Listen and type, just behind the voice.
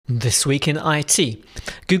This week in IT,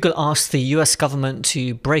 Google asked the US government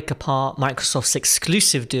to break apart Microsoft's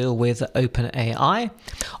exclusive deal with OpenAI.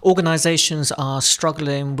 Organizations are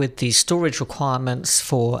struggling with the storage requirements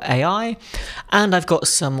for AI. And I've got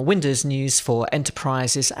some Windows news for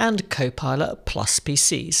enterprises and Copilot Plus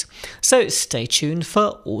PCs. So stay tuned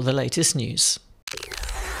for all the latest news.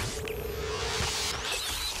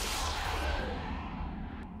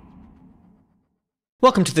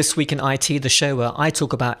 Welcome to This Week in IT, the show where I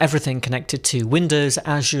talk about everything connected to Windows,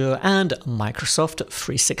 Azure, and Microsoft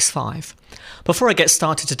 365. Before I get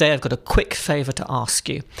started today, I've got a quick favour to ask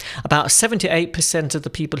you. About 78% of the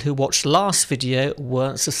people who watched last video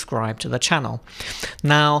weren't subscribed to the channel.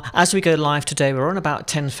 Now, as we go live today, we're on about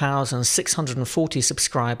 10,640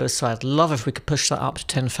 subscribers, so I'd love if we could push that up to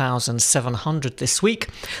 10,700 this week.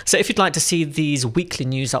 So if you'd like to see these weekly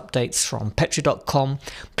news updates from Petri.com,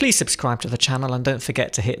 please subscribe to the channel and don't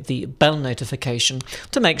forget to hit the bell notification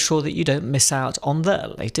to make sure that you don't miss out on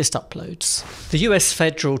the latest uploads. The US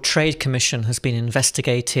Federal Trade Commission has been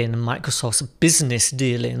investigating Microsoft's business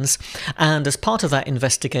dealings, and as part of that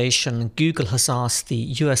investigation, Google has asked the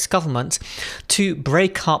US government to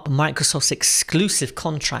break up Microsoft's exclusive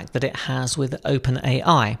contract that it has with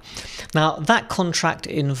OpenAI. Now, that contract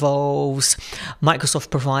involves Microsoft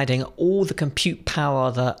providing all the compute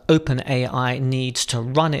power that OpenAI needs to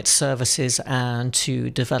run its services and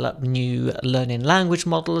to develop new learning language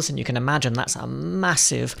models, and you can imagine that's a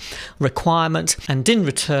massive requirement. And in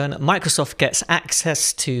return, Microsoft gets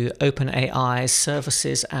access to OpenAI's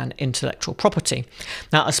services and intellectual property.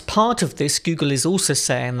 Now, as part of this, Google is also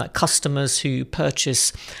saying that customers who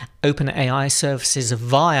purchase OpenAI services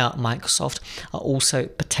via Microsoft are also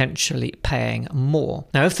potentially paying more.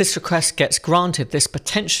 Now, if this request gets granted, this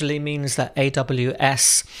potentially means that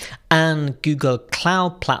AWS and Google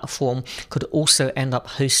Cloud Platform could also end up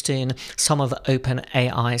hosting some of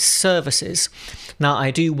OpenAI's services. Now,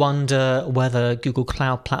 I do wonder whether Google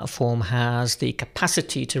Cloud Platform has the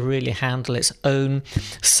capacity to really handle its own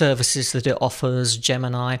services that it offers,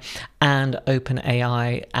 Gemini and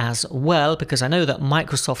OpenAI as well, because I know that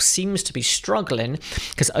Microsoft seems to be struggling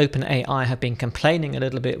because OpenAI have been complaining a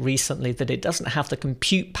little bit recently that it doesn't have the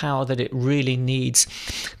compute power that it really needs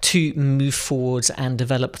to move forwards and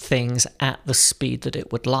develop things at the speed that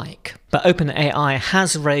it would like. But OpenAI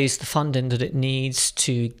has raised the funding that it needs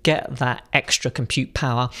to get that extra compute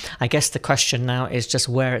power. I guess the question now is just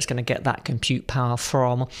where it's going to get that compute power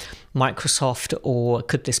from, Microsoft, or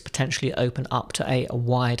could this potentially open up to a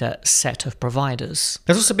wider set of providers?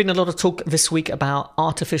 There's also been a lot of talk this week about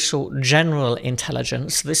artificial general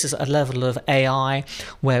intelligence. This is a level of AI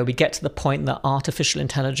where we get to the point that artificial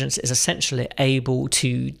intelligence is essentially able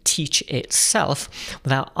to teach itself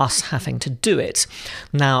without us having to do it.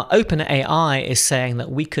 Now, OpenAI is saying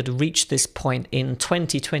that we could reach this point in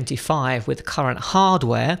 2025 with current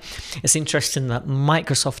hardware. It's interesting that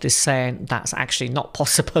Microsoft is saying that's actually not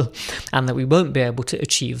possible and that we won't be able to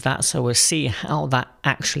achieve that, so we'll see how that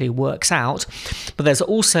actually works out. But there's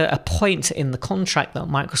also a point in the contract that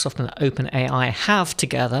Microsoft and OpenAI have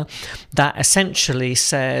together that essentially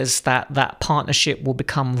says that that partnership will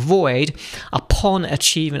become void upon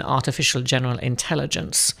achieving artificial general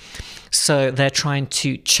intelligence. So they're trying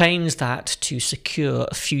to change that to secure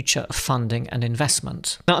future funding and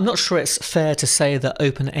investment. Now, I'm not sure it's fair to say that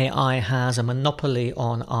OpenAI has a monopoly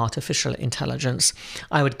on artificial intelligence.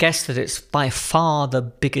 I would guess that it's by far the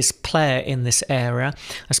biggest player in this area,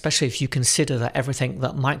 especially if you consider that everything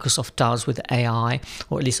that Microsoft does with AI,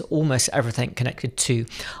 or at least almost everything connected to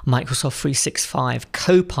Microsoft 365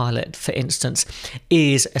 Copilot, for instance,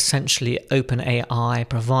 is essentially OpenAI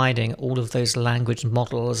providing all of those language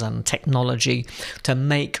models and technology to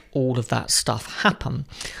make all of that stuff happen.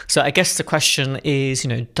 So I guess the question is,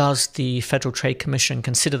 does the Federal Trade Commission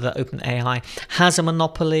consider that OpenAI has a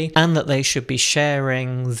monopoly and that they should be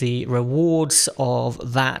sharing the rewards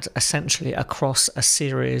of that essentially across a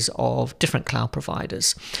series of different cloud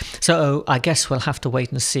providers? So I guess we'll have to wait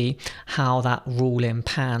and see how that ruling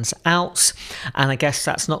pans out. And I guess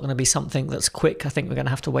that's not going to be something that's quick. I think we're going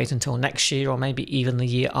to have to wait until next year or maybe even the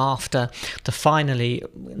year after to finally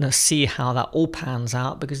see how that all pans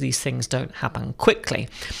out, because these things don't happen quickly.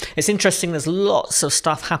 It's interesting, there's lots of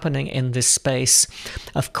stuff happening in this space,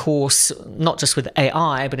 of course, not just with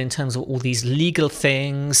AI, but in terms of all these legal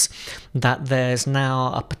things, that there's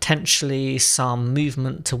now a potentially some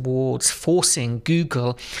movement towards forcing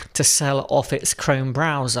Google to sell off its Chrome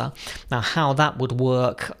browser. Now, how that would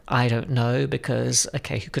work, I don't know, because,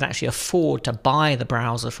 who could actually afford to buy the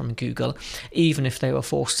browser from Google, even if they were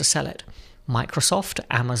forced to sell it? Microsoft,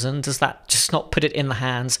 Amazon? Does that just not put it in the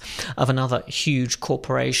hands of another huge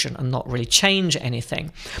corporation and not really change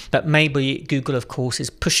anything? But maybe Google, of course, is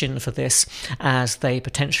pushing for this as they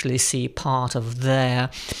potentially see part of their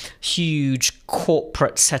huge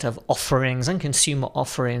corporate set of offerings and consumer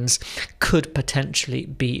offerings could potentially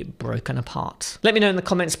be broken apart. Let me know in the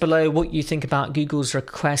comments below what you think about Google's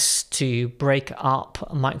request to break up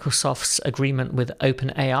Microsoft's agreement with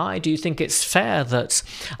OpenAI. Do you think it's fair that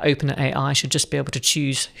OpenAI should just be able to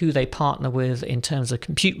choose who they partner with in terms of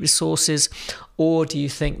compute resources, or do you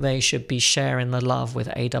think they should be sharing the love with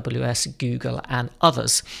AWS, Google and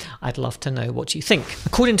others? I'd love to know what you think.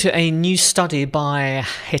 According to a new study by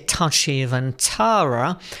Hitachi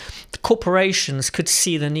Vantara, corporations could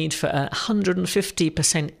see the need for a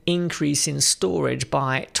 150% increase in storage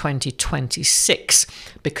by 2026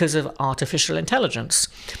 because of artificial intelligence.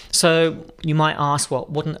 So you might ask, well,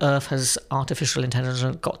 what on earth has artificial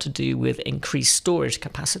intelligence got to do with increased storage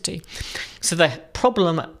capacity? So the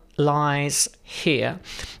problem lies here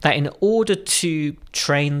that in order to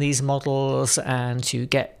train these models and to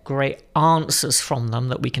get great answers from them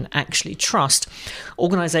that we can actually trust,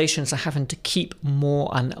 organizations are having to keep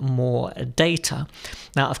more and more data.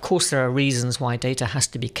 Now, of course, there are reasons why data has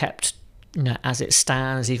to be kept as it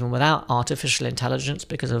stands, even without artificial intelligence,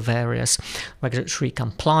 because of various regulatory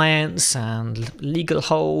compliance and legal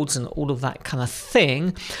holds and all of that kind of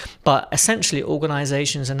thing. But essentially,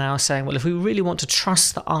 organizations are now saying, well, if we really want to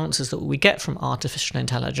trust the answers that we get from artificial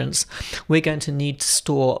intelligence, we're going to need to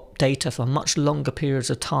store data for much longer periods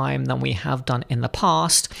of time than we have done in the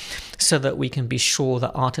past, so that we can be sure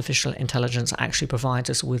that artificial intelligence actually provides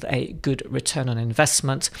us with a good return on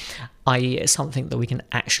investment, i.e. it's something that we can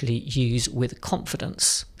actually use with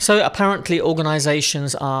confidence. So apparently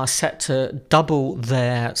organizations are set to double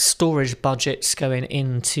their storage budgets going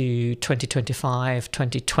into 2025,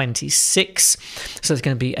 2026. So there's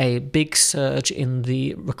going to be a big surge in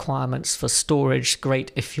the requirements for storage.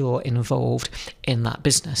 Great if you're involved in that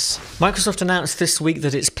business. Microsoft announced this week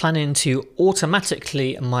that it's planning to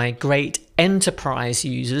automatically migrate enterprise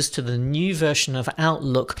users to the new version of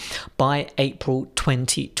Outlook by April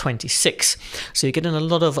 2026. So you're getting a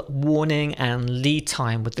lot of warning and lead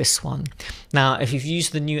time with this one. Now, if you've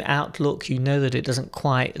used the new Outlook, you know that it doesn't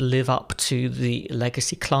quite live up to the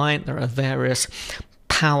legacy client. There are various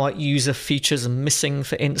power user features missing,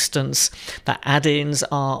 for instance. The add-ins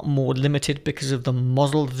are more limited because of the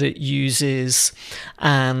model that it uses,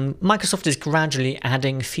 and Microsoft is gradually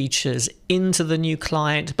adding features into the new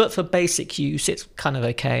client, but for basic use it's kind of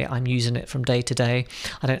okay. I'm using it from day to day.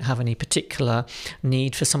 I don't have any particular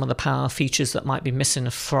need for some of the power features that might be missing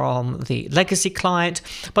from the legacy client,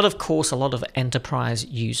 but of course a lot of enterprise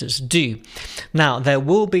users do. Now, there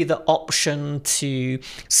will be the option to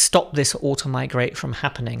stop this auto migrate from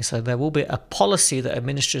happening. So there will be a policy that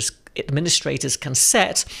administrators can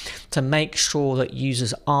set to make sure that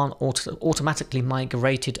users aren't automatically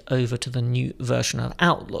migrated over to the new version of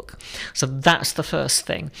Outlook. So that's the first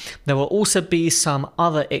thing. There will also be some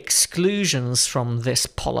other exclusions from this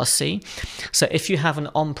policy. So if you have an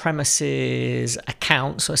on-premises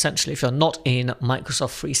account, so essentially if you're not in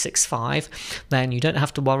Microsoft 365, then you don't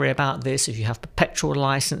have to worry about this. If you have perpetual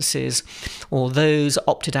licenses or those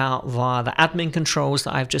opted out via the admin controls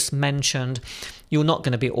that I've just mentioned, you're not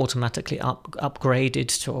going to be automatically upgraded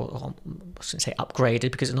to, or I shouldn't say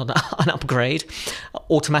upgraded because it's not an upgrade,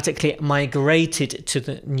 automatically migrated to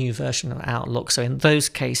the new version of Outlook. So in those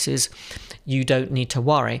cases, you don't need to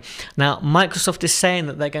worry. Now, Microsoft is saying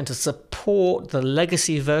that they're going to support the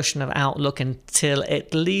legacy version of Outlook until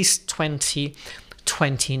at least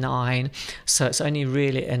 2029, so it's only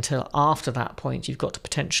really until after that point you've got to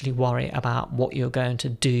potentially worry about what you're going to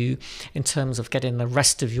do in terms of getting the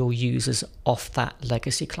rest of your users off that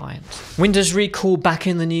legacy client. Windows recall back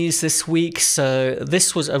in the news this week. So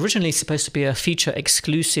this was originally supposed to be a feature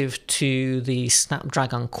exclusive to the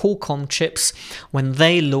Snapdragon Qualcomm chips when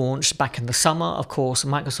they launched back in the summer. Of course,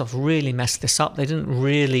 Microsoft really messed this up. They didn't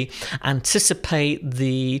really anticipate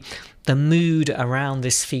the mood around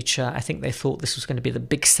this feature. I think they thought this was going to be the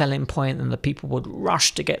big selling point and that people would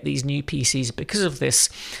rush to get these new PCs because of this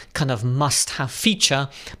kind of must-have feature,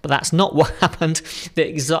 but that's not what happened. The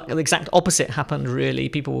exact opposite happened, really.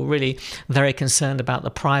 People were really very concerned about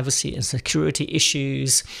the privacy and security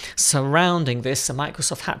issues surrounding this, so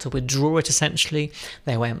Microsoft had to withdraw it essentially.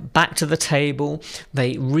 They went back to the table.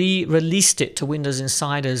 They re-released it to Windows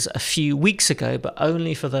Insiders a few weeks ago, but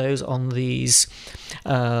only for those on these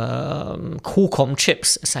Qualcomm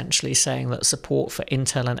chips, essentially saying that support for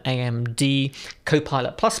Intel and AMD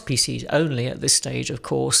Copilot Plus PCs only at this stage, of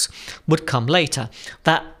course, would come later.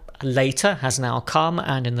 That later has now come,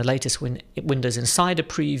 and in the latest Windows Insider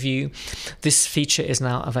preview, this feature is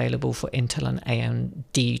now available for Intel and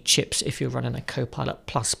AMD chips if you're running a Copilot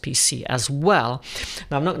Plus PC as well.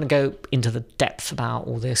 Now, I'm not going to go into the depth about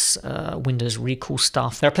all this Windows recall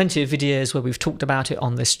stuff. There are plenty of videos where we've talked about it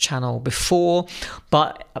on this channel before,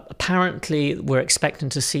 but apparently we're expecting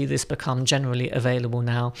to see this become generally available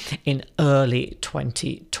now in early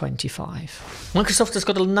 2025. Microsoft has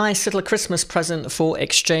got a nice little Christmas present for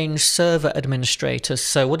Exchange Server administrators.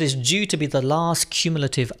 So what is due to be the last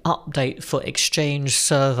cumulative update for Exchange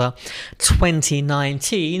Server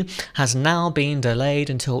 2019 has now been delayed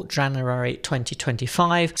until January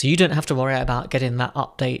 2025. So you don't have to worry about getting that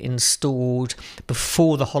update installed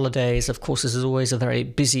before the holidays. Of course, this is always a very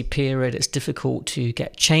busy period. It's difficult to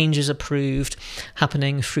get changes approved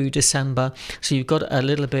happening through December. So you've got a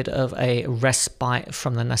little bit of a respite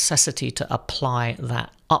from the necessity to apply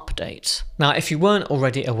that update. Now, if you weren't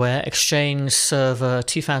already aware, Exchange Server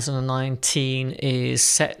 2019 is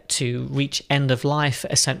set to reach end of life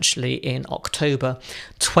essentially in October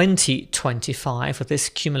 2025. This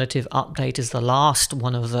cumulative update is the last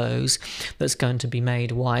one of those that's going to be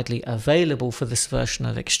made widely available for this version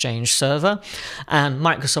of Exchange Server. And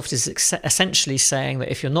Microsoft is essentially saying that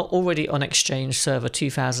if you're not already on Exchange Server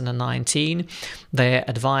 2019, they're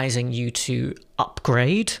advising you to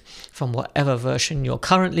upgrade from whatever version you're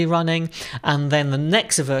currently running, and then the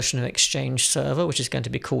next version of Exchange Server, which is going to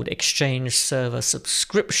be called Exchange Server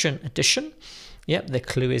Subscription Edition. Yep, the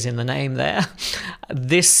clue is in the name there.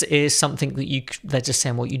 This is something that they're just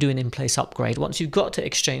saying, well, you do an in-place upgrade. Once you've got to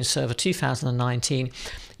Exchange Server 2019,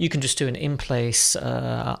 you can just do an in-place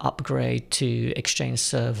upgrade to Exchange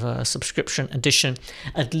Server Subscription Edition.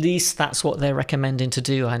 At least that's what they're recommending to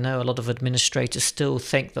do. I know a lot of administrators still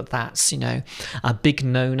think that that's, a big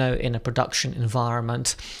no-no in a production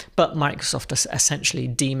environment, but Microsoft is essentially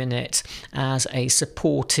deeming it as a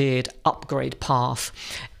supported upgrade path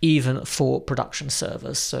even for production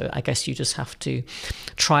servers. So I guess you just have to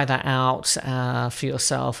try that out for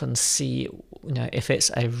yourself and see if it's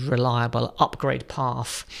a reliable upgrade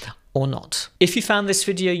path or not. If you found this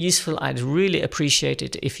video useful, I'd really appreciate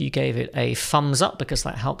it if you gave it a thumbs up, because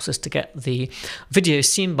that helps us to get the video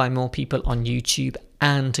seen by more people on YouTube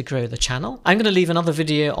and to grow the channel. I'm going to leave another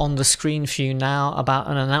video on the screen for you now about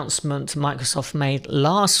an announcement Microsoft made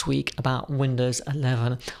last week about Windows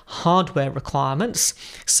 11 hardware requirements.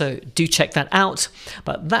 So do check that out.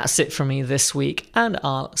 But that's it from me this week, and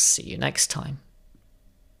I'll see you next time.